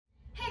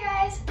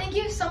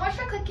thank you so much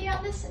for clicking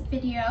on this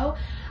video.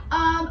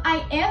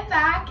 I am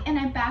back, and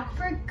I'm back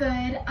for good.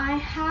 I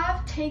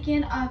have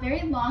taken a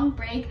very long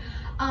break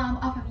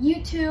off of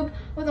YouTube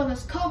with all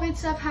this COVID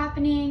stuff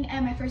happening,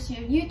 and my first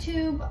year of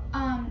YouTube.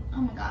 Oh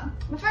my god,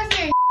 my first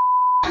year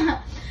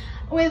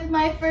with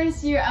my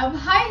first year of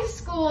high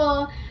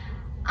school,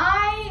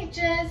 I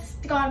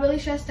just got really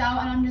stressed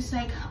out, and I'm just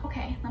like,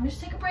 okay, let me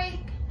just take a break,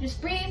 just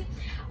breathe.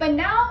 But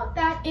now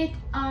that it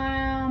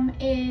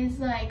is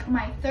like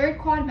my third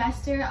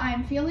quadmester,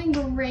 I'm feeling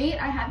great.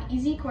 I have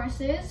easy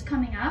courses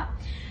coming up.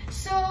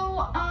 So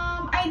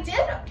I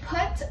did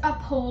put a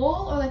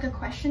poll or like a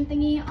question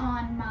thingy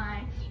on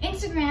my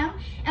Instagram,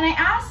 and I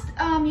asked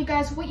you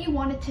guys what you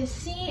wanted to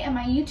see in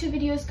my YouTube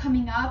videos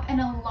coming up,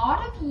 and a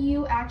lot of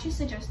you actually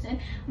suggested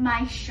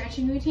my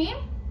stretching routine.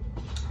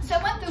 So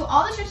I went through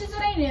all the stretches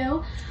that I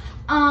knew,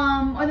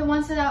 or the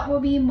ones that will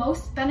be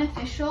most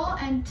beneficial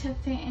and to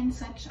fit in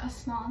such a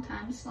small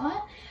time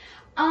slot.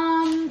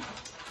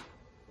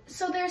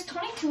 So there's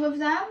 22 of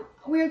them.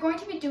 We're going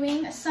to be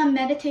doing some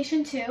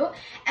meditation too.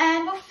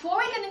 And before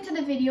we get into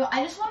the video,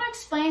 I just want to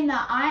explain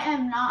that I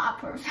am not a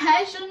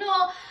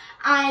professional.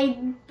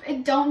 I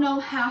don't know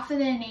half of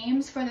the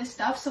names for this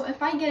stuff, so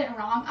if I get it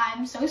wrong,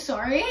 I'm so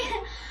sorry.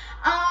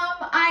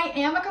 I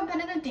am a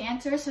competitive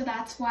dancer, so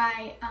that's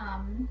why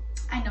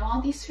I know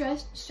all these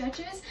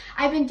stretches.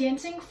 I've been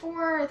dancing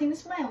for, I think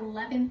this is my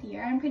 11th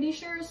year, I'm pretty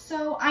sure,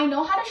 so I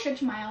know how to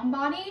stretch my own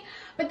body,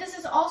 but this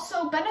is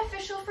also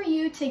beneficial for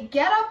you to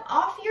get up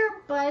off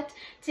your butt,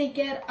 to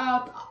get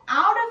up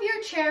out of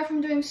your chair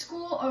from doing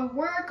school or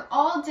work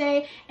all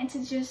day, and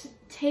to just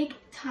take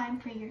time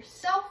for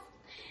yourself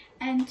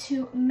and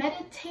to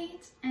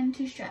meditate and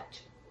to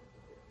stretch.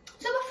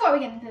 So before we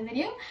get into the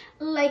video,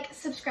 like,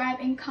 subscribe,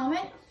 and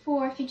comment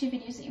for future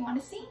videos that you want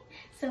to see.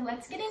 So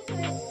let's get into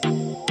it.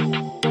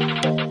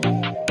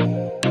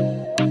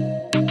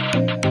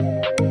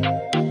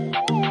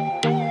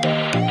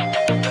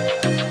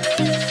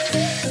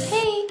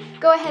 Hey,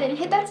 go ahead and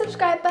hit that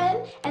subscribe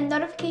button and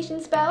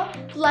notifications bell,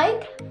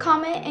 like,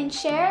 comment, and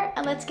share,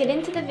 and let's get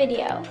into the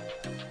video.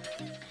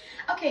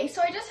 Okay,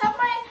 so I just have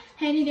my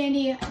handy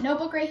dandy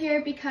notebook right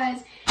here because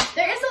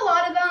there is a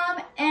lot of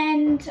them,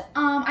 and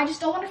I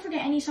just don't want to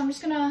forget any, so I'm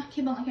just gonna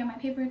keep on looking at my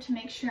paper to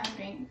make sure I'm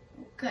doing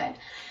good.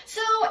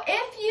 So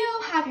if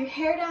you have your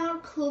hair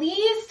down,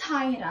 please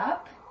tie it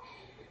up.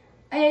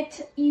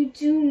 You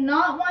do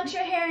not want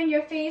your hair in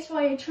your face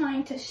while you're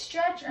trying to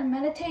stretch or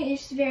meditate.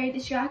 It's just very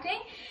distracting.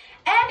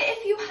 And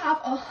if you have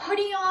a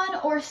hoodie on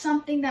or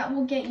something that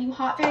will get you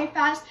hot very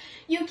fast,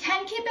 you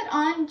can keep it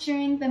on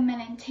during the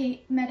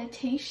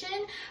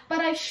meditation, but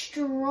I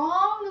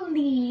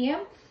strongly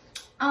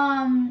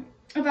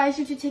advise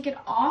you to take it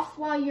off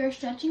while you're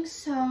stretching.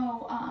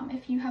 So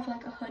if you have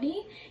like a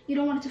hoodie, you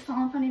don't want it to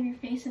fall in front of your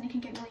face and it can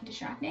get really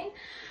distracting.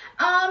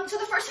 So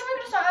the first thing we're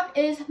going to start off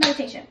is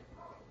meditation.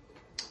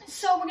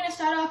 So we're going to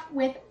start off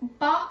with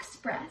box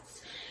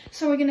breaths.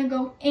 So we're going to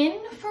go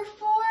in for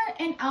 4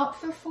 and out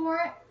for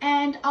 4,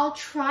 and I'll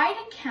try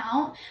to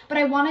count, but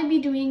I want to be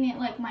doing it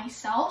like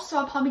myself, so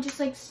I'll probably just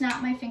like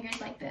snap my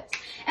fingers like this.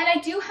 And I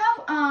do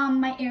have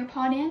my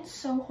AirPod in,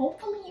 so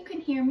hopefully you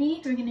can hear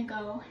me. So we're going to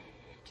go,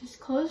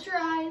 just close your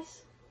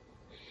eyes,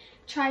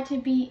 try to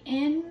be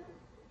in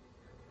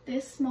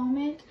this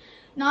moment,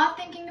 not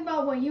thinking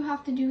about what you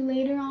have to do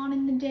later on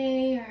in the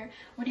day or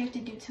what you have to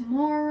do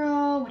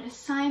tomorrow, what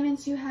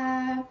assignments you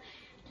have.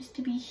 Just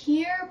to be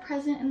here,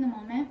 present in the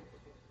moment.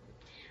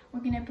 We're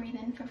gonna breathe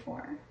in for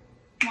 4.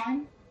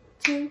 1,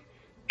 2,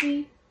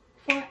 3,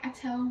 4.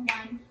 Exhale.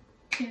 1,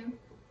 2,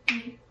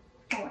 3,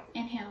 4.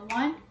 Inhale.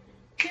 1,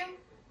 2,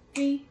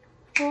 3,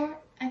 4.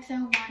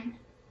 Exhale. 1,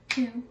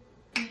 2,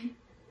 3,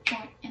 4.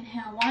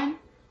 Inhale. 1,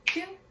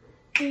 2,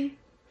 3,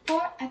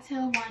 4.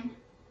 Exhale. 1,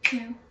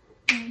 2,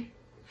 3,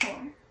 4.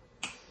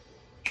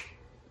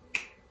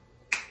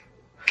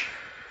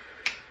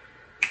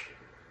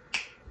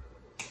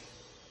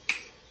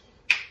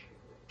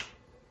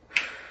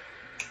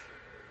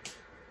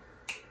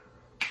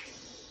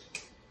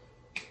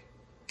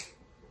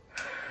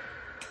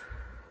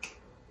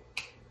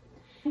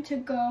 To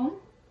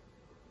go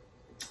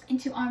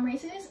into arm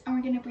raises, and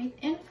we're going to breathe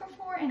in for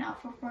 4 and out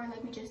for 4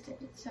 like we just did.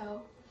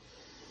 So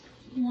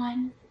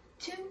 1,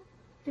 2,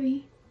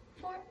 3,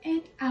 4,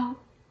 and out.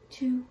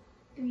 2,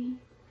 3,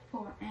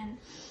 4, and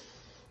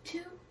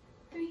 2,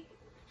 3,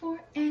 4,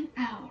 and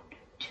out.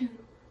 2,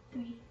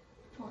 3,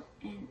 4,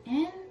 and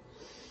in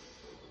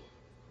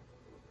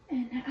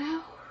and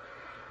out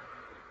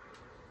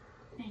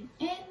and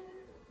in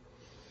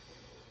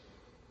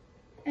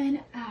and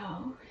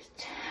out.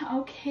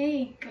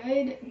 Okay,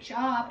 good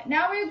job.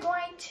 Now we're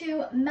going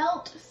to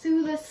melt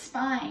through the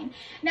spine.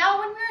 Now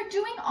when we're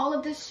doing all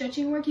of this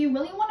stretching work, you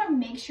really want to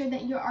make sure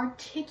that you're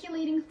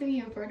articulating through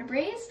your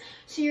vertebrae,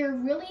 so you're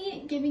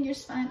really giving your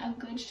spine a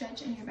good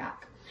stretch in your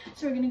back.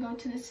 So we're going to go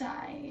to the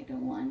side.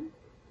 1,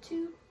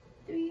 2,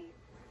 3,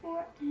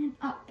 4, and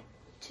up.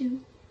 2,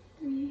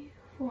 3,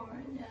 4.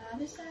 The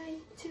other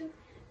side. 2,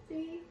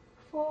 3,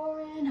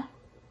 4, and up.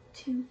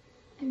 2,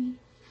 3,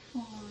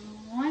 4.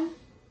 1,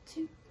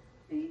 2,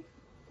 3,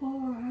 4.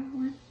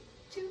 1,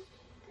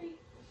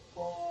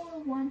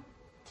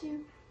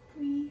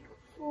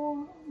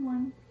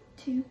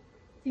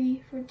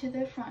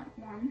 the front.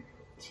 1,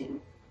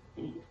 2,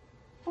 3,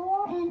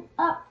 4, and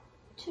up.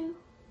 2,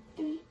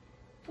 3,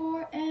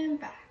 4, and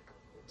back.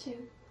 2,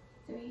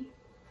 3,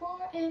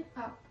 4, and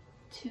up.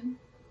 2,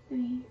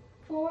 3,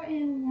 4,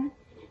 and 1,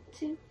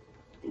 2,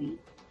 3,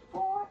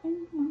 4,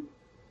 and 1,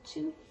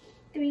 2,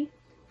 3,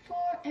 4,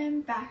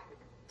 and back.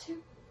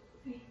 2,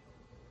 3,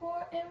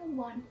 4, and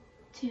 1,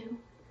 2,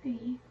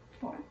 3,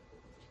 4.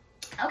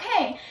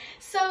 Okay,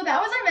 so that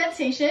was our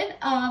meditation.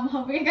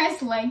 Hope you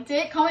guys liked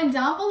it. Comment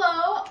down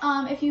below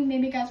if you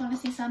maybe guys want to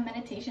see some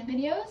meditation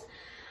videos.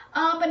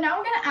 But now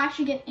we're gonna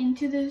actually get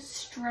into the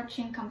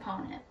stretching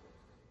component.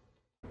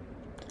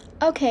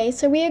 Okay,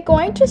 so we are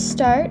going to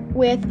start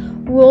with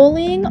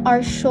rolling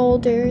our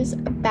shoulders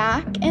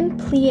back and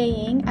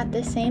plying at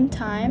the same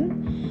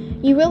time.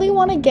 You really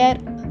want to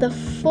get the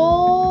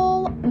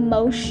full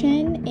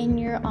motion in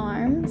your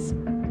arms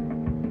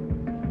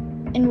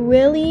and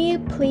really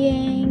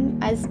plying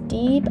as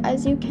deep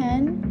as you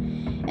can.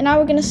 And now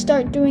we're going to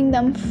start doing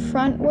them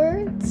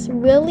frontwards,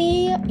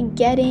 really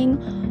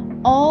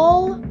getting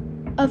all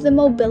of the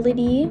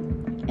mobility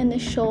in the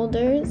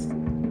shoulders,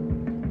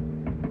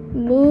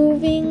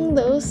 moving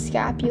those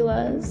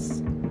scapulas.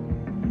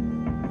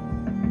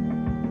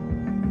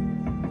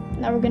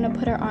 Now we're going to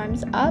put our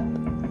arms up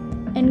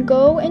and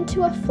go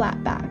into a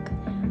flat back.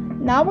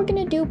 Now we're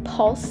going to do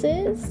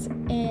pulses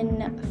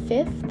in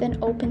 5th and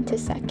open to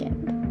 2nd.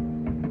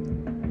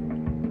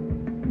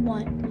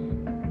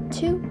 1,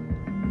 2,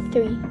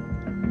 3,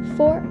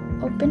 4,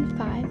 open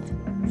 5,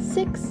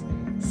 6,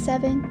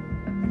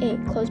 7,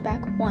 8, close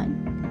back.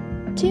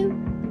 1, 2,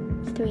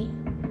 3,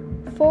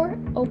 4,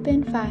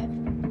 open 5,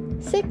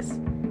 6,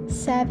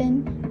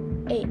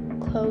 7, 8,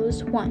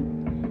 close.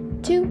 1,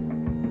 2,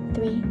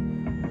 3,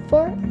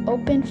 4,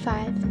 open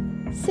 5,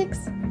 6,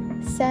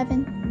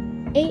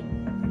 7, 8,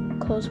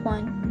 close.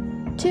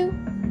 1, 2,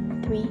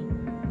 3,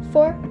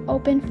 4,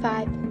 open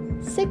 5,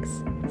 6,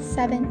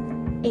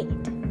 7, 8.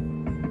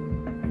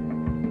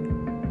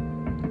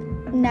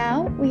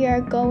 Now we are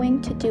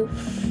going to do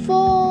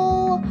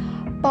full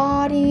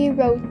body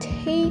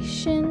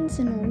rotations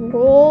and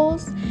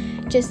rolls,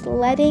 just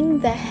letting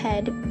the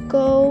head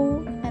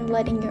go and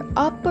letting your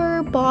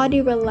upper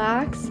body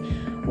relax,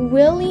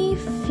 really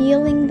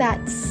feeling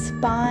that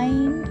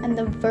spine and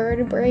the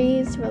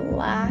vertebrae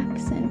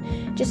relax and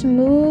just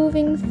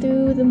moving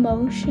through the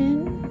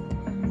motion.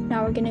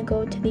 Now we're gonna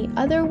go to the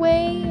other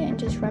way and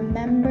just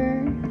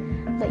remember,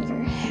 let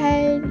your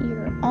head,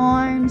 your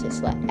arms,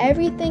 just let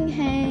everything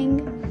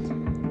hang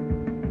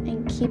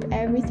and keep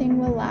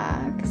everything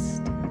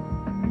relaxed.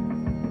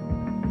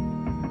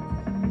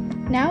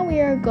 Now we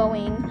are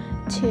going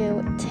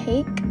to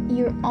take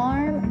your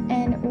arm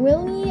and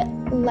really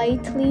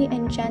lightly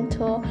and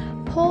gentle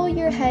pull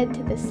your head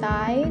to the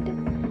side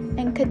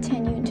and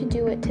continue to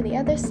do it to the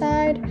other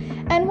side.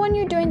 And when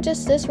you're doing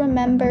just this,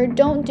 remember,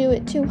 don't do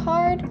it too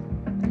hard.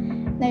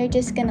 Now you're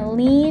just gonna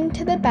lean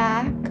to the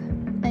back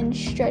and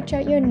stretch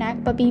out your neck,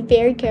 but be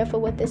very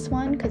careful with this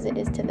one because it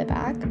is to the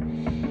back.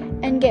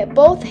 And get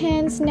both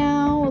hands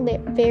now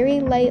very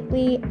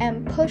lightly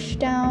and push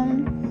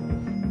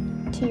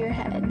down to your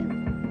head.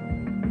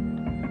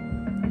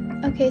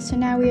 Okay, so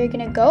now we are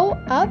gonna go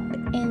up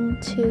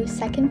into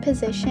 2nd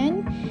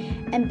position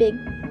and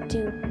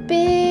do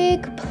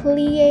big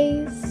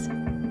plies.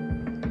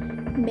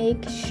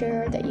 Make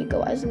sure that you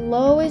go as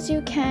low as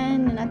you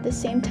can and at the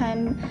same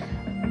time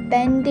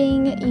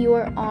bending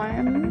your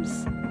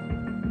arms.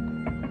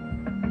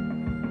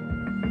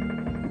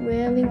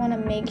 Really want to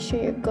make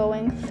sure you're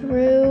going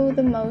through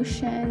the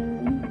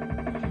motion,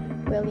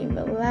 really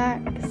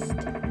relaxed.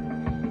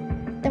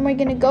 Then we're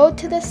going to go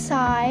to the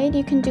side.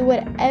 You can do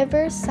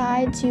whatever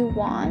sides you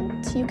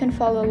want. You can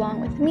follow along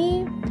with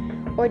me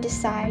or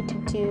decide to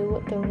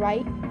do the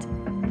right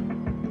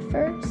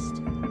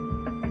first.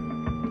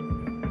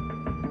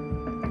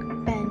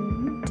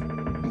 Bend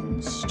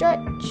and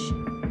stretch.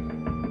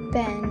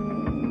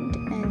 Bend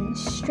and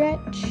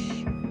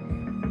stretch.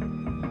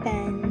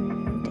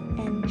 Bend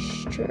and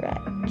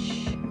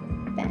stretch.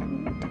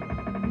 Bend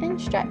and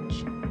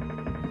stretch.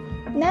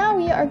 Now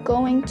we are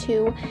going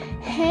to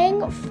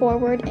hang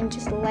forward and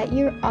just let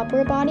your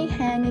upper body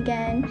hang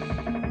again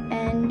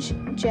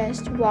and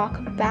just rock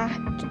back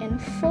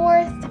and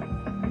forth,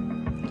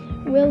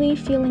 really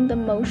feeling the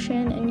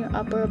motion in your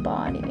upper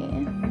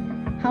body,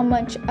 how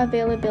much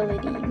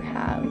availability you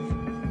have.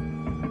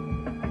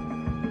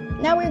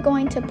 Now we're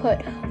going to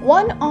put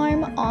one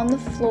arm on the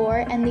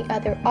floor and the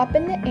other up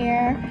in the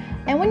air.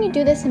 And when you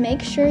do this,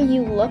 make sure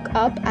you look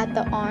up at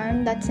the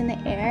arm that's in the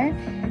air.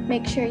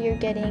 Make sure you're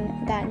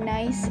getting that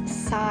nice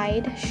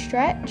side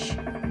stretch.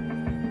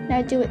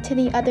 Now do it to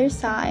the other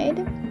side.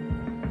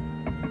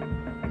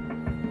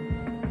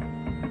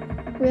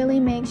 Really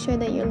make sure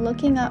that you're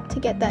looking up to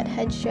get that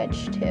head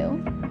stretch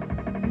too.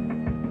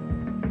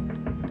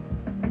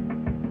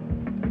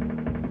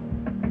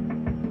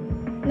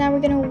 Now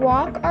we're gonna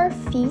walk our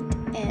feet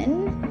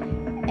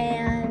in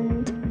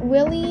and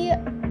really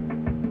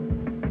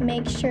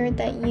make sure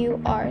that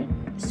you are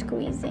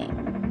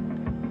squeezing.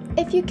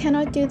 If you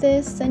cannot do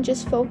this, then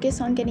just focus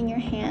on getting your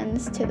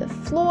hands to the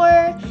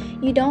floor.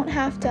 You don't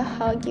have to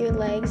hug your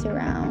legs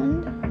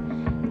around.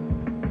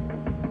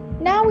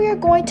 Now we are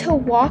going to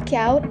walk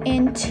out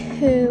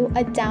into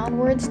a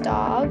downwards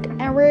dog,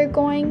 and we're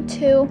going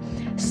to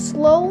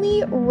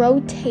slowly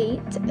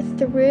rotate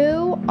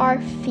through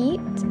our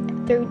feet,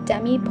 through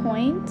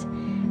demi-point,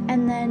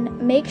 and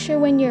then make sure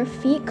when your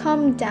feet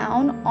come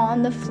down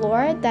on the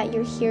floor that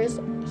your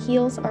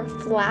heels are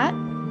flat.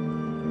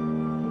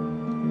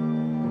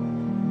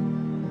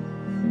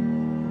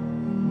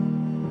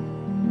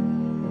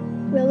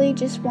 Really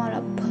just want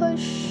to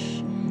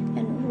push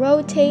and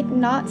rotate,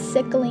 not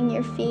sickling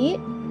your feet.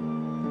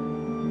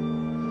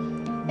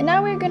 And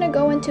now we're going to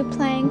go into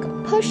plank,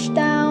 push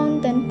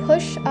down, then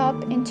push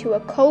up into a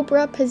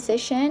cobra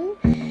position,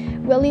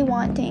 really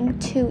wanting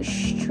to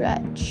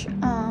stretch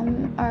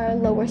our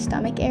lower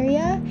stomach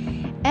area.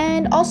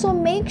 And also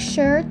make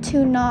sure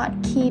to not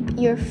keep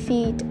your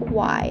feet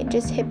wide,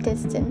 just hip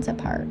distance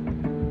apart.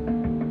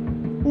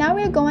 Now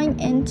we're going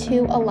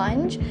into a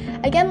lunge.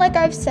 Again, like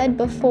I've said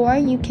before,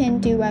 you can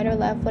do right or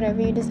left,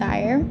 whatever you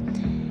desire.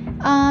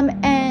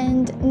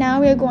 And now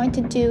we're going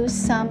to do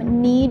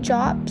some knee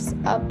drops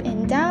up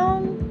and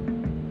down.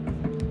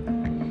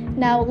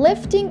 Now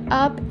lifting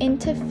up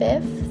into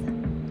fifth,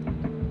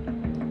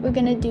 we're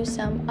gonna do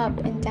some up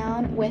and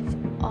down with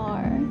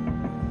our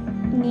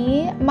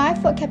knee. My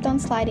foot kept on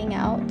sliding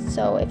out,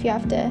 so if you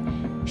have to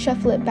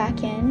shuffle it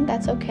back in,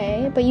 that's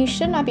okay, but you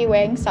should not be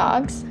wearing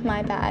socks.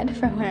 My bad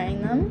for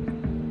wearing them.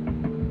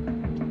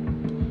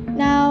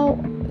 Now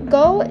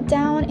go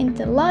down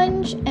into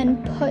lunge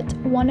and put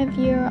one of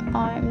your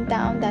arm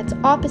down that's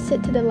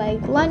opposite to the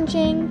leg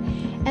lunging,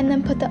 and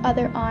then put the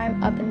other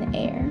arm up in the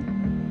air.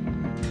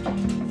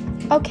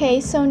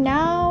 Okay, so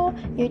now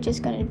you're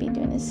just going to be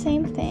doing the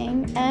same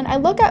thing, and I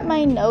look at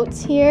my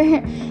notes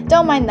here.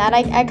 Don't mind that,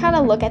 I kind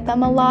of look at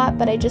them a lot,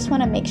 but I just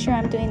want to make sure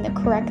I'm doing the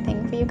correct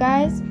thing for you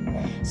guys.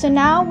 So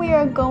now we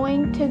are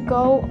going to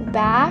go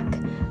back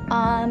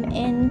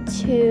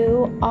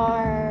into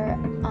our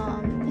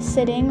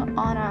sitting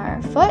on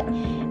our foot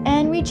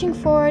and reaching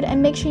forward,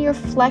 and make sure you're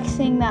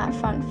flexing that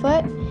front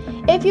foot.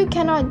 If you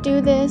cannot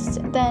do this,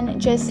 then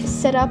just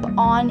sit up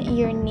on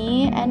your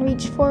knee and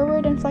reach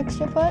forward and flex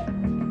your foot.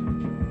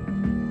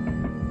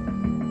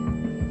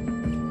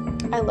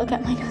 I look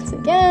at my notes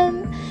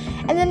again.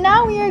 And then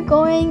now we are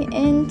going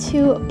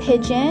into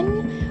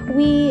pigeon.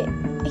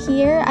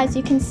 Here, as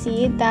you can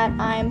see, that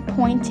I'm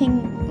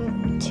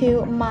pointing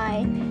to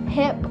my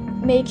hip.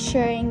 Make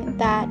sure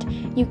that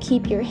you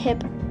keep your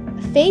hip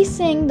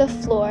facing the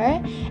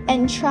floor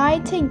and try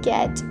to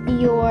get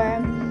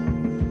your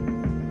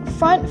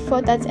front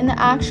foot that's in the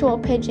actual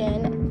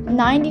pigeon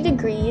 90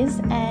 degrees.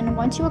 And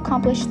once you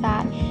accomplish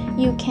that,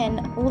 you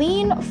can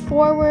lean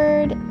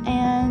forward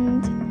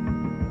and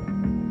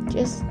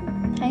just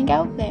hang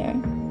out there.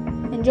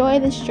 Enjoy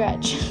the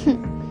stretch.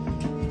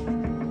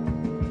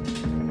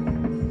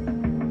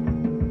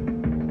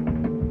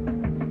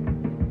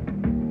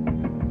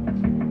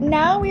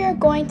 Now we are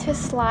going to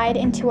slide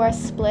into our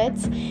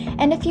splits,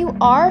 and if you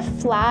are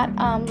flat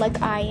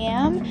like I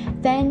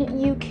am, then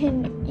you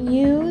can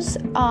use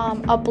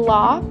a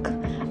block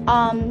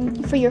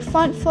for your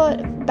front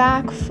foot,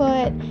 back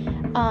foot.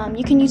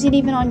 You can use it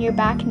even on your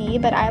back knee,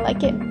 but I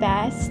like it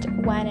best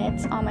when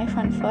it's on my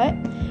front foot.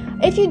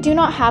 If you do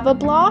not have a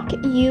block,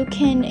 you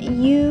can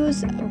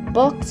use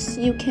books,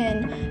 you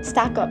can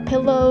stack up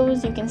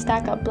pillows, you can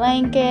stack up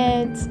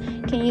blankets,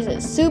 you can use a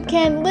soup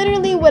can.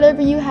 Literally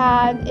whatever you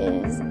have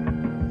is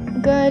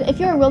good. If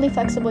you're really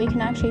flexible, you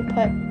can actually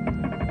put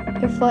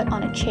your foot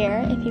on a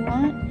chair if you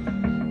want.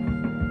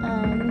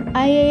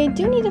 I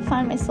do need to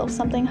find myself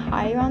something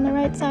higher on the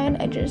right side.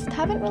 I just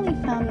haven't really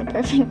found the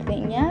perfect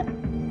thing yet.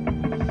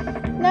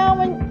 Now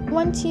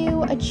once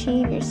you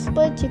achieve your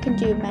split, you can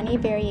do many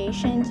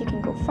variations. You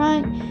can go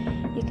front,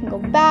 you can go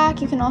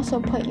back, you can also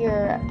put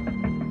your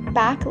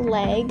back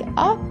leg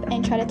up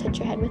and try to touch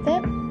your head with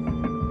it.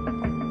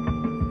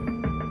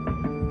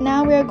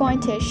 Now we are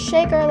going to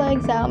shake our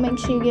legs out. Make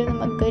sure you give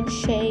them a good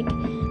shake.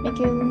 Make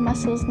your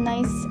muscles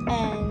nice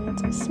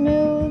and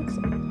smooth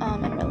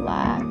and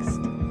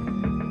relaxed.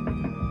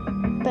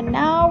 But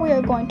now we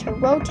are going to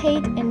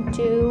rotate and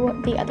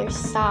do the other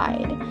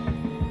side.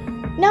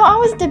 Now I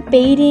was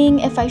debating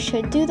if I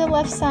should do the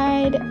left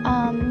side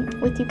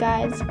with you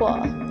guys.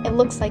 Well, it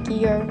looks like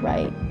you're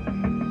right,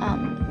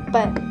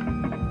 but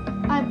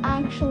I'm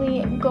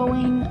actually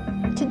going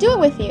to do it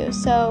with you,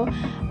 so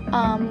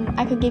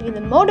I could give you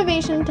the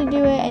motivation to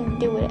do it and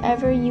do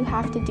whatever you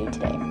have to do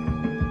today.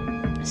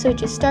 So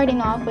just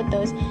starting off with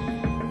those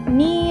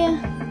knee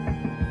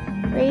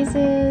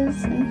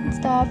raises and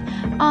stuff.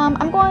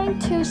 I'm going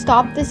to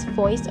stop this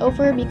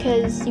voiceover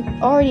because you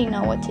already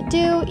know what to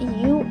do.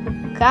 You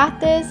got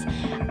this.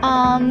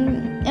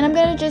 And I'm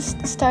gonna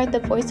just start the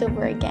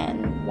voiceover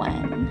again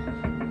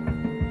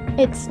when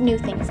it's new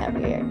things that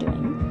we are doing.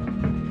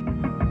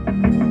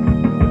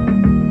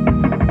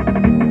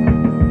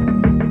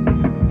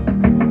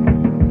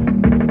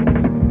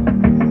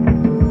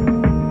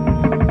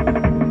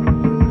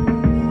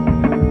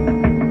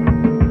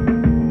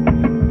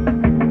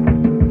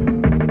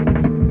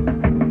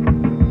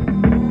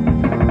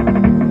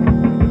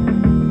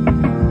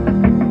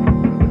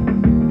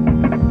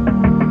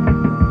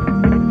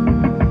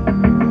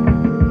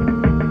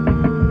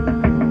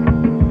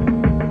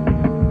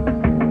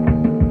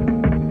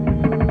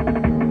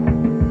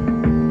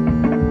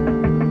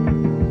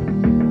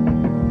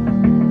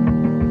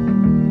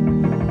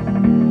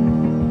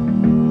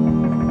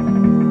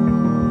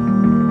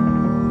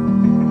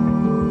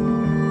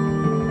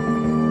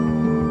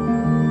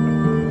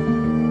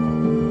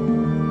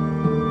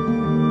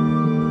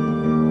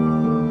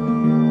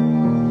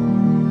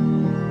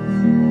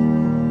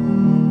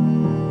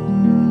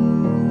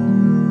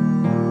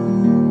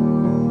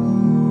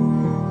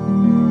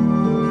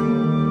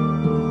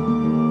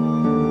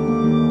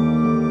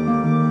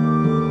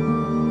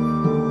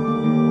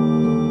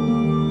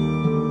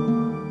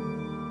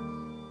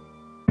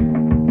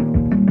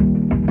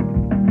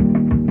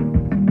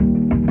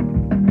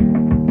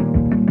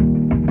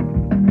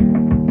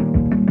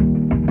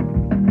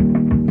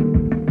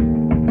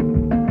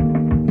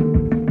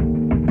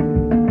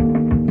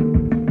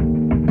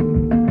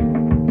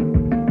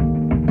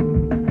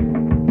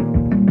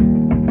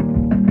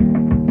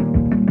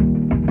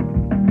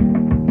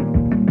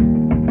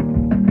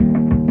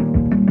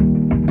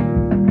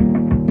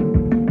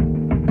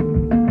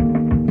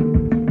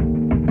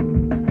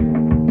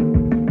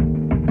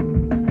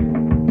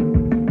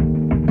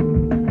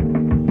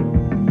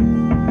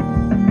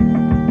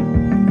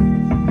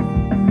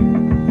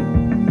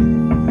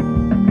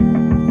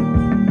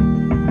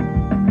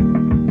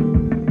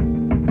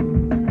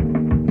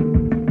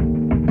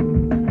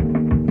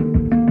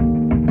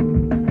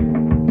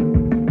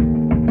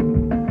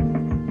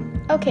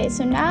 Okay,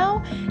 so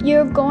now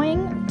you're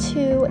going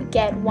to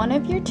get one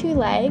of your 2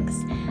 legs,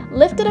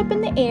 lift it up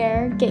in the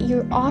air, get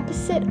your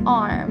opposite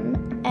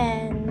arm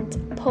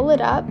and pull it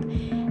up,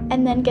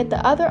 and then get the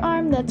other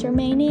arm that's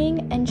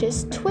remaining and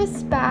just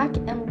twist back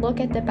and look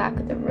at the back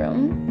of the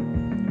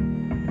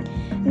room.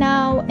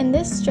 Now in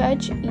this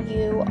stretch,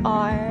 you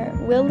are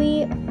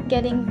really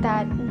getting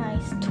that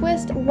nice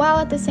twist while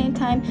at the same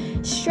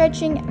time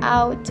stretching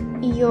out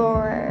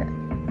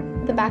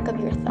the back of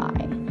your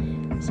thigh.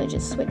 So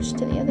just switch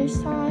to the other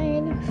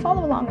side.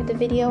 Follow along with the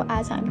video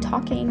as I'm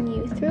talking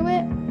you through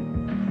it.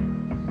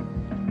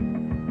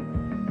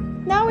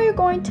 Now we're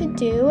going to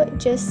do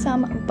just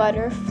some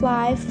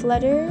butterfly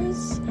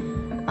flutters.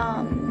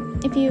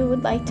 If you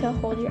would like to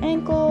hold your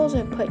ankles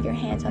or put your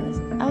hands on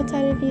the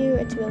outside of you,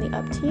 it's really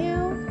up to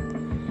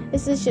you.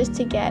 This is just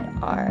to get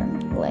our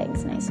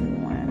legs nice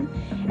and warm.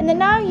 And then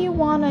now you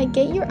want to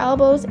get your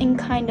elbows and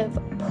kind of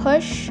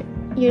push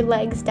your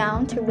legs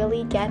down to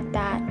really get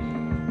that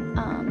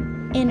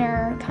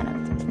inner kind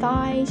of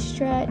thigh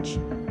stretch.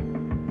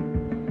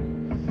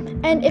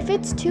 And if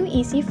it's too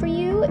easy for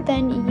you,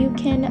 then you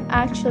can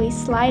actually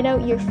slide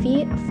out your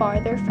feet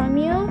farther from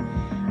you,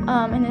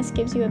 and this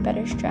gives you a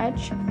better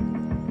stretch.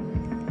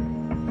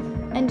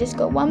 And just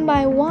go one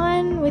by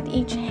one with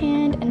each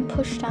hand and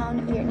push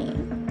down your knee.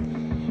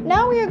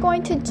 Now we are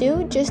going to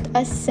do just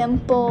a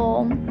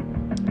simple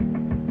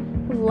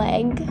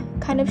leg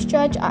kind of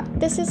stretch.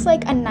 This is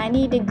like a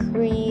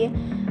 90-degree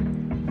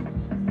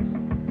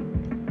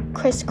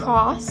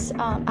crisscross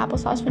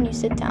applesauce when you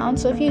sit down.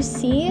 So if you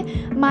see,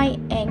 my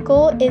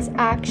ankle is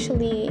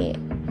actually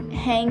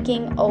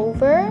hanging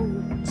over.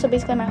 So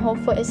basically my whole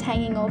foot is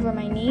hanging over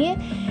my knee,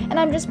 and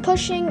I'm just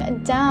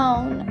pushing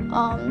down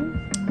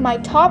my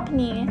top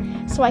knee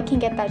so I can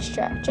get that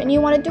stretch. And you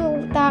want to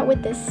do that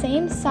with the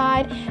same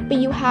side, but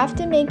you have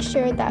to make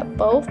sure that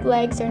both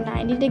legs are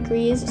 90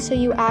 degrees so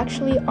you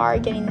actually are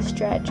getting the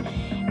stretch.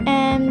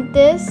 And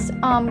this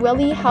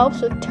really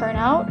helps with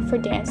turnout for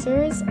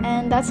dancers,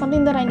 and that's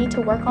something that I need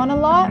to work on a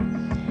lot.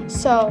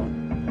 So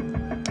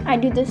I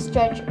do this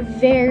stretch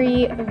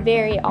very,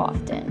 very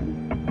often.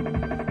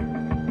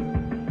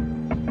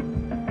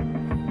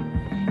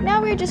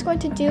 Now we're just going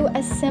to do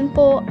a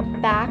simple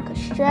back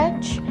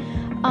stretch.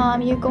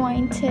 You're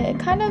going to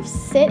kind of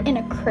sit in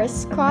a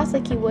crisscross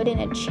like you would in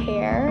a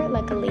chair,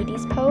 like a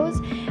lady's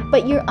pose,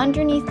 but your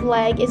underneath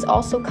leg is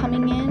also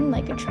coming in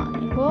like a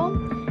triangle.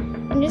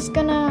 I'm just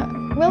gonna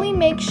really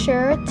make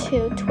sure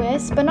to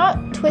twist, but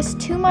not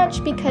twist too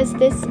much, because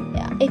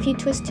if you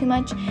twist too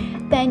much,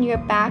 then your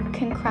back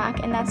can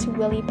crack, and that's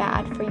really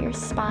bad for your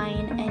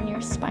spine and your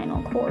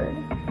spinal cord.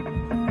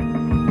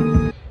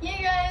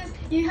 Yeah, guys,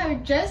 you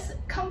have just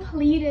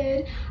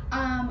completed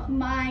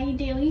my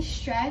daily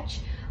stretch.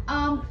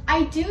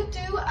 I do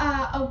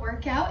a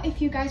workout.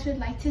 If you guys would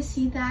like to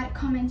see that,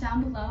 comment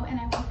down below and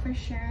I will for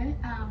sure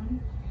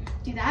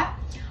do that.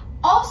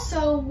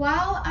 Also,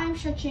 while I'm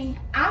stretching,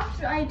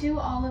 after I do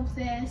all of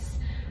this,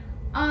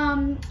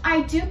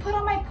 I do put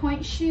on my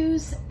point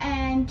shoes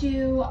and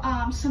do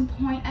some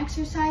point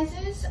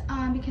exercises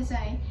because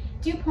I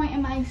do point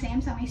in my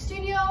exams at my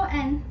studio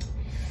and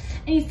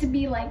it needs to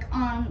be like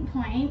on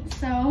point.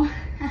 So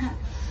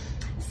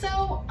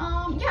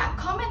yeah,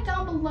 comment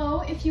down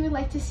below if you would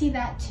like to see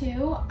that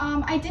too.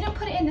 I didn't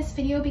put it in this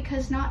video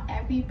because not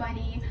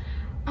everybody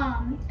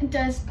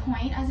does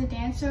point as a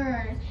dancer,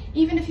 or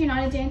even if you're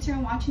not a dancer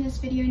and watching this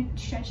video and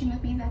stretching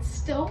with me, that's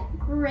still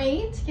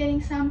great.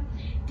 Getting some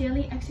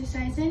daily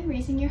exercise in,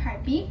 raising your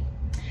heartbeat.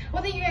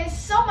 Well, thank you guys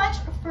so much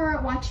for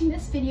watching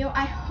this video.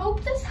 I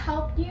hope this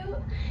helped you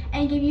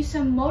and gave you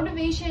some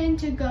motivation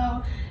to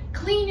go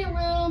clean your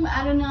room,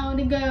 I don't know,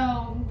 to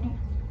go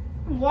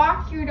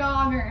walk your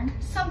dog or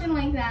something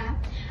like that.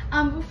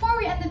 Before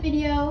we end the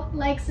video,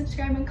 like,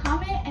 subscribe, and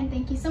comment, and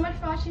thank you so much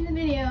for watching the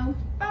video.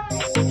 Bye!